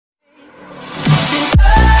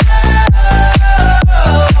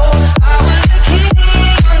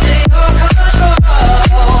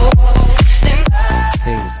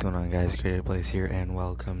Lewis here, and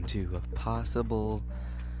welcome to a possible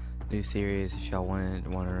new series. If y'all want it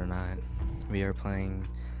or not, we are playing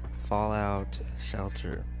Fallout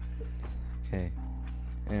Shelter. Okay,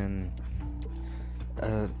 and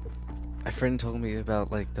my friend told me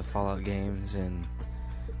about like the Fallout games, and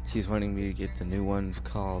she's wanting me to get the new one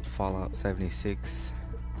called Fallout 76,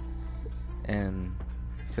 and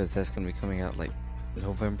because that's gonna be coming out like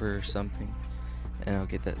November or something. And I'll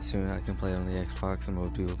get that soon. I can play it on the Xbox, and we'll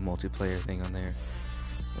do a multiplayer thing on there.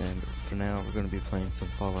 And for now, we're going to be playing some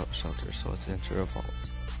Fallout Shelter, so let's enter a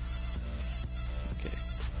vault. Okay.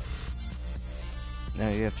 Now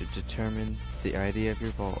you have to determine the ID of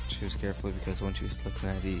your vault. Choose carefully, because once you select an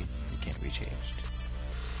ID, it can't be changed.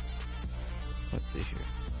 Let's see here.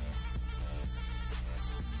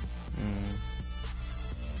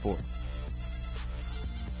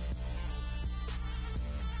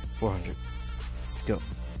 400. Let's go.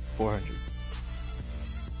 400.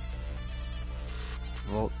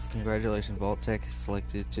 Vault. Congratulations, Vault Tech is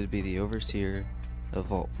selected to be the overseer of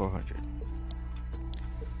Vault 400.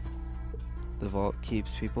 The vault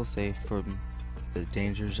keeps people safe from the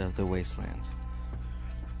dangers of the wasteland.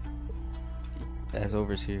 As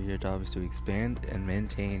overseer, your job is to expand and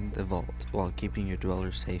maintain the vault while keeping your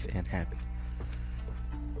dwellers safe and happy.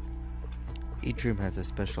 Each room has a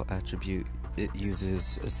special attribute. It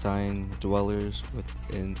uses assigned dwellers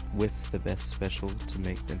with the best special to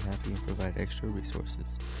make them happy and provide extra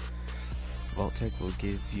resources. Vault Tech will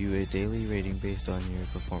give you a daily rating based on your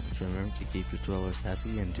performance. Remember to keep your dwellers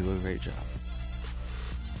happy and do a great job.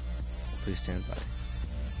 Please stand by.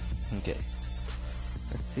 Okay.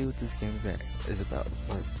 Let's see what this game is about.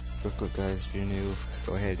 Real quick, guys, if you're new,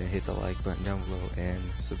 go ahead and hit the like button down below and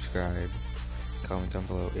subscribe. Comment down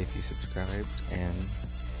below if you subscribed, and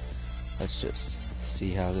let's just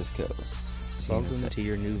see how this goes. Welcome to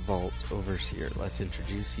your new Vault Overseer. Let's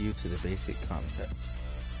introduce you to the basic concepts.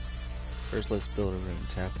 First, let's build a room.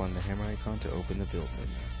 Tap on the hammer icon to open the build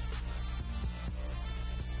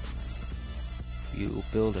menu. You will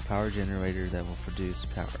build a power generator that will produce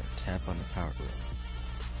power. Tap on the power wheel.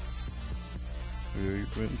 Your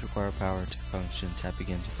rooms require power to function. Tap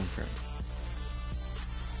again to confirm.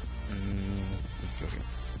 Let's go here.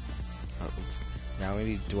 Oops. Now we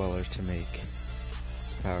need dwellers to make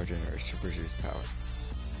power generators to produce power.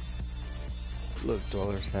 Look,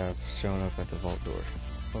 dwellers have shown up at the vault door.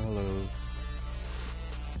 Oh, hello.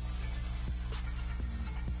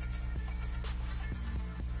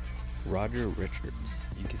 Roger Richards.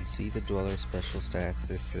 You can see the dweller special stats.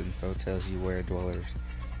 This info tells you where dwellers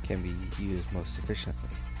can be used most efficiently.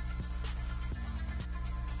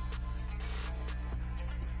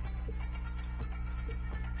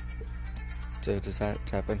 So to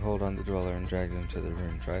tap and hold on the dweller and drag them to the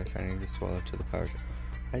room. Try assigning this dweller to the power.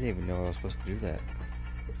 I didn't even know I was supposed to do that.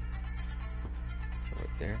 So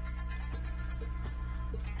right there.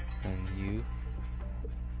 And you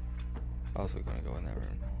also gonna go in that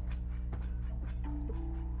room.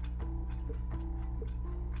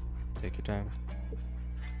 Take your time.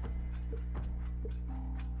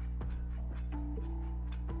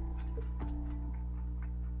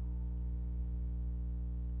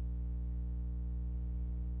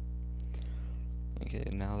 Okay,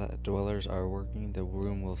 now that dwellers are working, the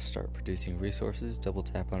room will start producing resources. Double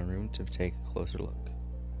tap on a room to take a closer look.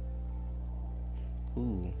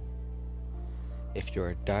 Ooh. If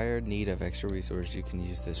you're in dire need of extra resources, you can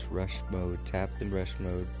use this rush mode. Tap the rush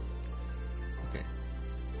mode. Okay.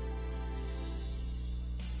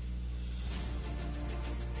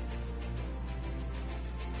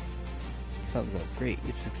 Thumbs up. Great,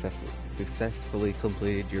 you successfully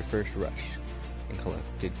completed your first rush and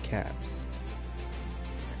collected caps.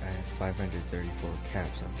 I have 534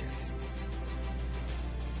 caps, I'm guessing.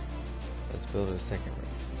 Let's build a second room.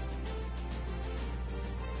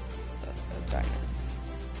 A diner.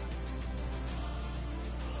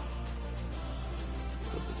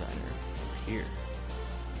 Build the diner over here.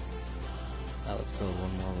 Now let's build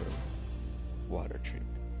one more room. Water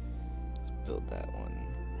treatment. Let's build that one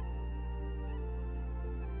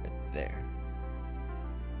right there.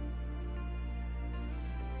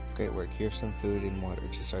 Great work. Here's some food and water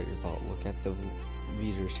to start your vault. Look at the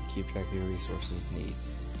readers to keep track of your resources and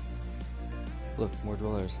needs. Look, more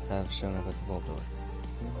dwellers have shown up at the vault door.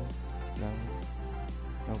 No,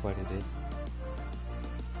 nobody did.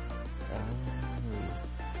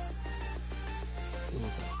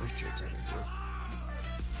 Look, Richard's over here.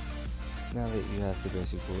 Now that you have the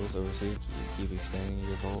basic rules overseer, you keep expanding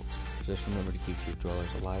your vault. Just remember to keep your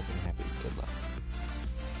dwellers alive and happy. Good luck.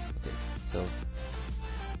 Okay, so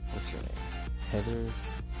what's your name? Heather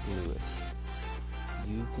Lewis.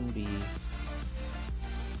 You can be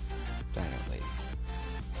diner lady.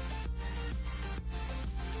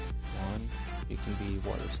 1, you can be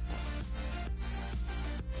water supply.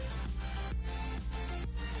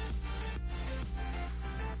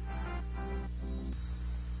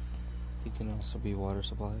 You can also be water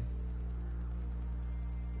supply.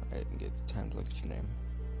 I didn't get the time to look at your name.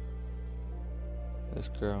 This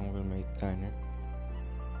girl I'm gonna make diner.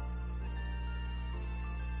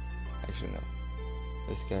 Actually, no.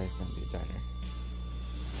 This guy's gonna be a diner.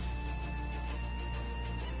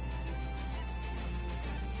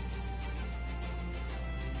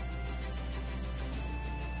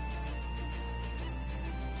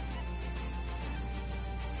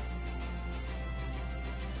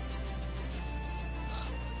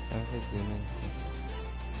 Can I hit zoom in?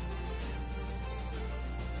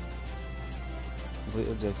 Complete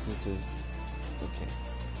objective to... Okay.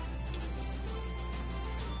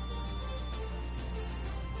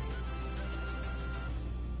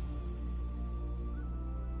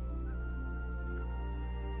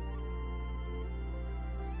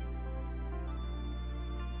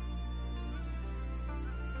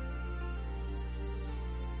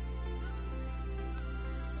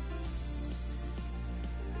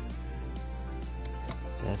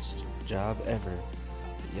 Best job ever.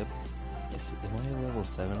 Yep. Yes. Am I at level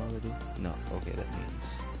 7 already? No. Okay, that means...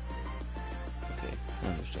 Okay, I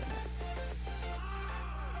understand that.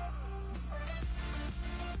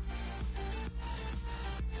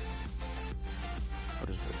 What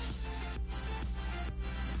is this?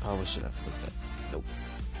 Probably should have looked at. Nope.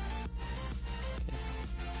 Okay.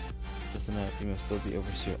 This map, you must build the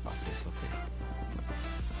overseer office. Okay.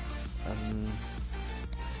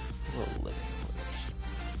 Little living quarters.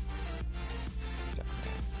 Got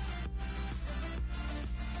that.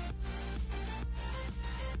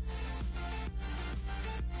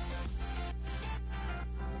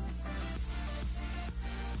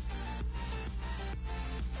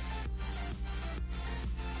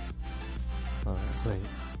 Oh, it's like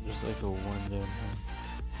just like a one down here.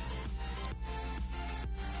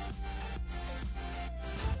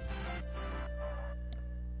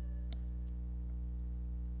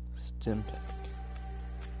 Stim pack.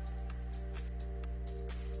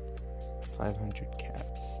 500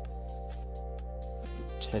 caps.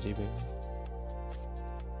 Teddy bear.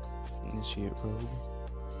 Initiate robe.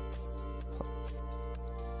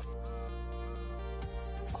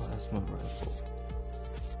 Plasma rifle.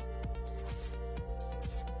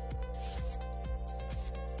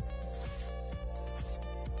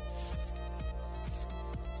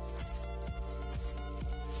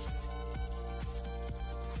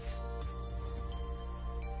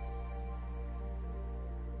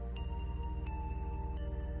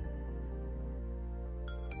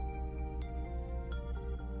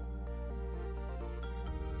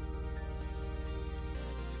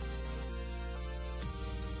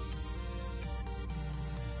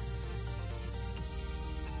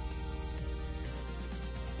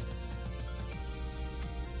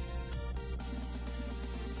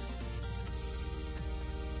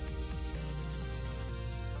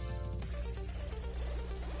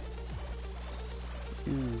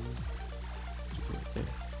 Ooh. Right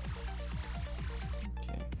there.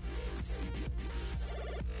 Okay.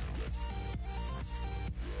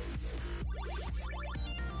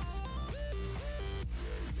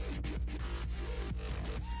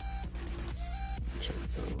 Try to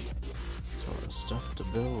build. There's a lot of stuff to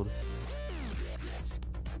build.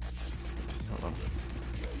 Okay, hold on.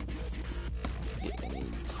 Get any...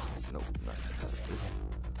 Nope, not that.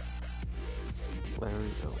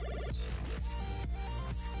 Larry Owens.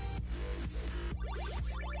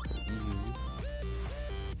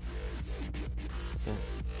 Yeah.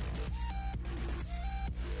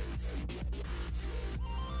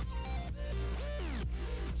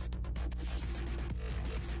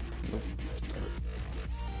 Nope.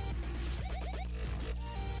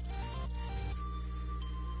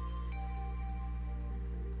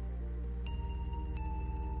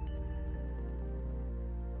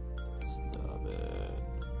 Stop it.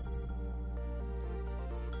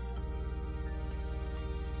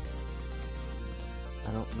 I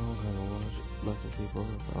don't know how to look at people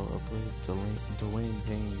if I'll upload Dwayne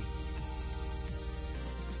Payne.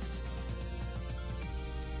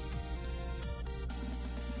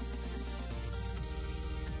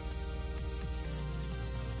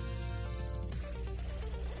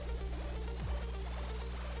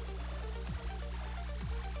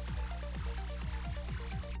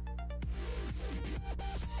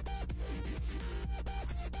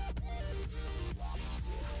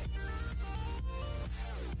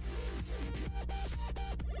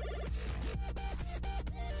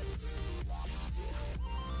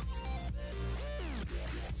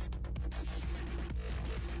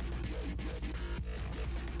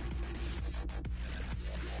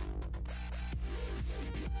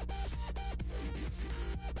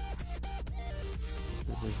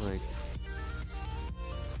 This is like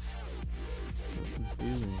so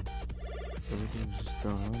confusing. Everything's just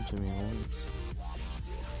thrown on to me at once.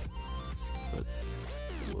 But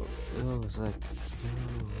oh, it's like,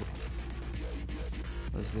 oh,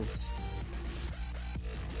 what's this?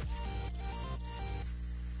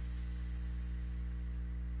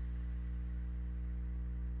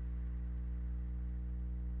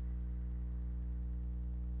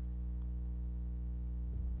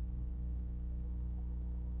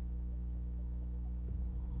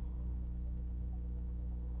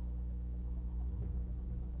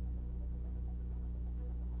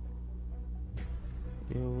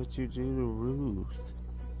 Yo, what you do to Ruth?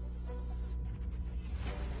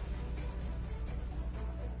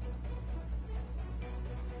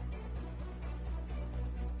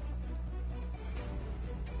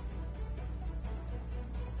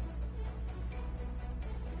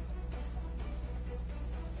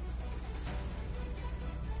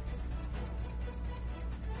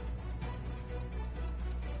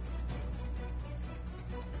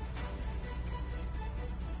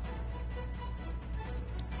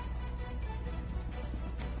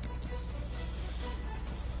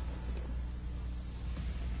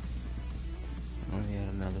 Only had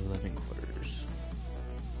another 11 quarters.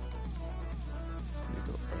 Let me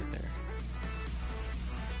go right there.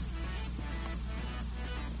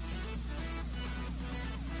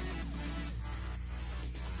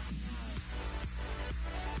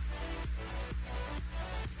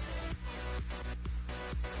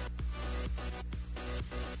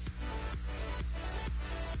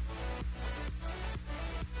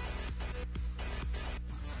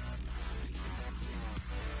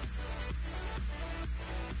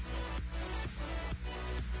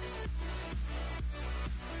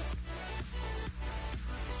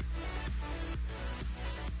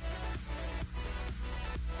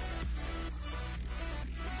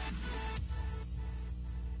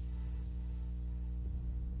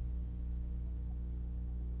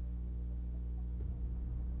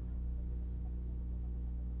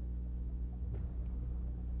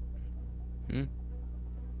 Hmm?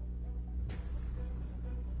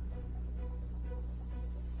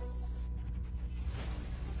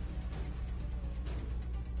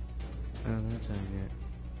 Oh, that's how I get.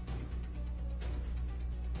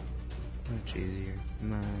 Much easier.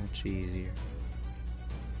 Much easier.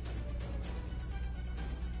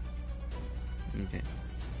 Okay.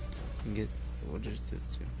 Get, what is this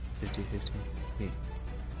to? 50-50? Yeah.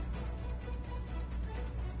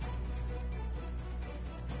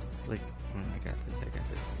 It's like, oh, I got this, I got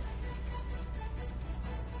this.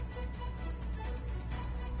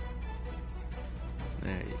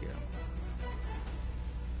 There you go.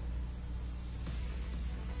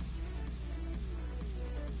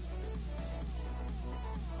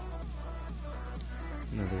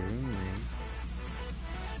 Another roommate.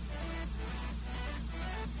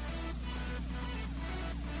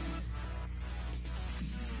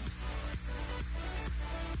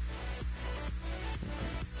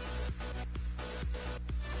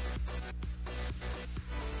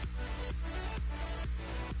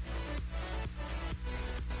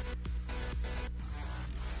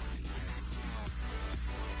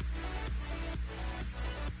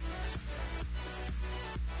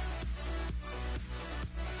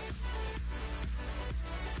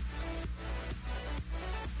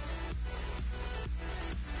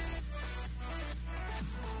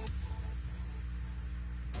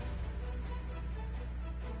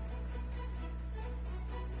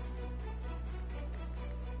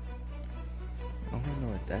 I want to know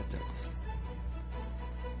what that does.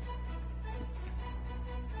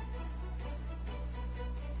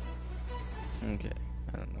 Okay,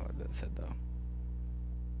 I don't know what that said though.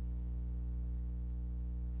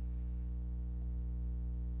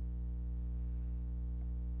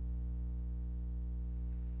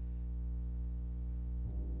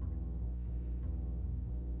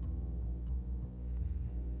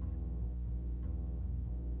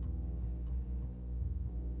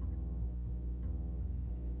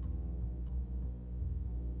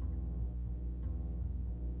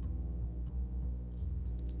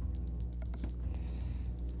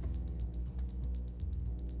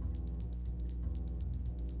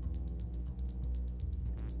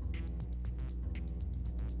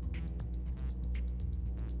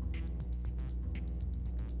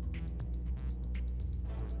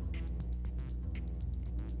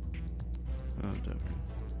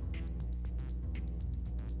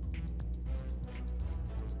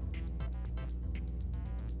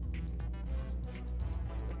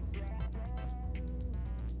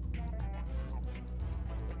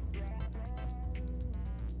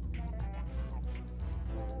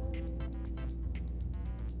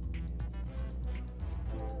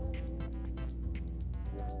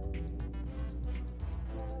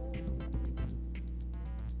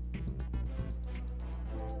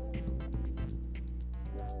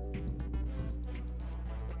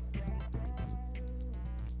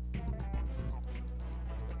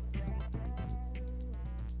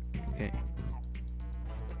 Okay.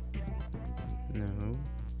 No.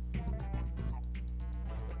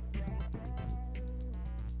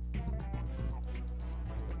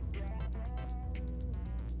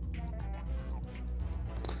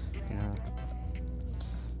 You know,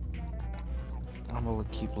 I'm gonna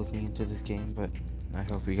keep looking into this game, but I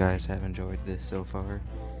hope you guys have enjoyed this so far.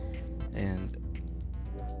 And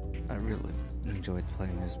I really enjoyed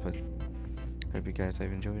playing this, but I hope you guys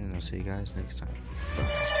have enjoyed, and I'll see you guys next time.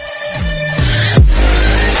 Bye.